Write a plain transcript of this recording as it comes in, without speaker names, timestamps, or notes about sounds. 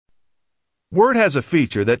Word has a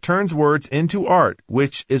feature that turns words into art,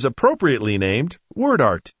 which is appropriately named Word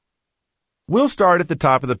Art. We'll start at the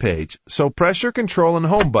top of the page, so press your Control and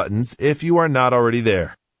Home buttons if you are not already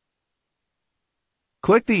there.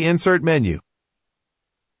 Click the Insert menu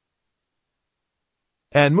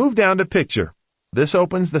and move down to Picture. This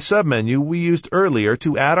opens the submenu we used earlier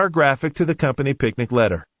to add our graphic to the company picnic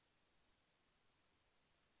letter.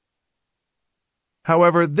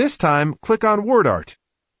 However, this time, click on Word Art.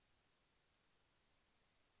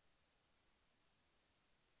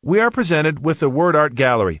 We are presented with the Word Art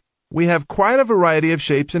gallery. We have quite a variety of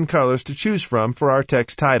shapes and colors to choose from for our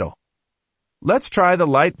text title. Let's try the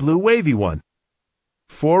light blue wavy one.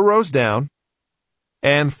 4 rows down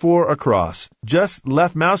and 4 across. Just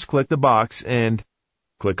left mouse click the box and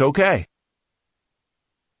click OK.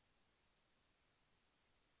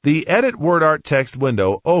 The Edit Word Art text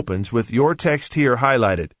window opens with your text here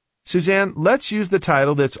highlighted. Suzanne, let's use the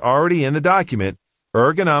title that's already in the document,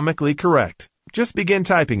 Ergonomically Correct. Just begin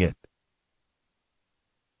typing it.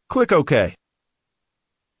 Click OK.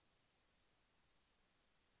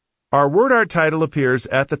 Our Word Art title appears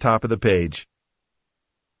at the top of the page.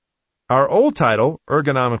 Our old title,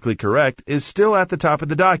 Ergonomically Correct, is still at the top of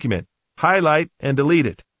the document. Highlight and delete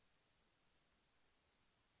it.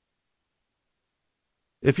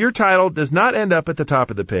 If your title does not end up at the top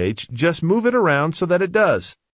of the page, just move it around so that it does.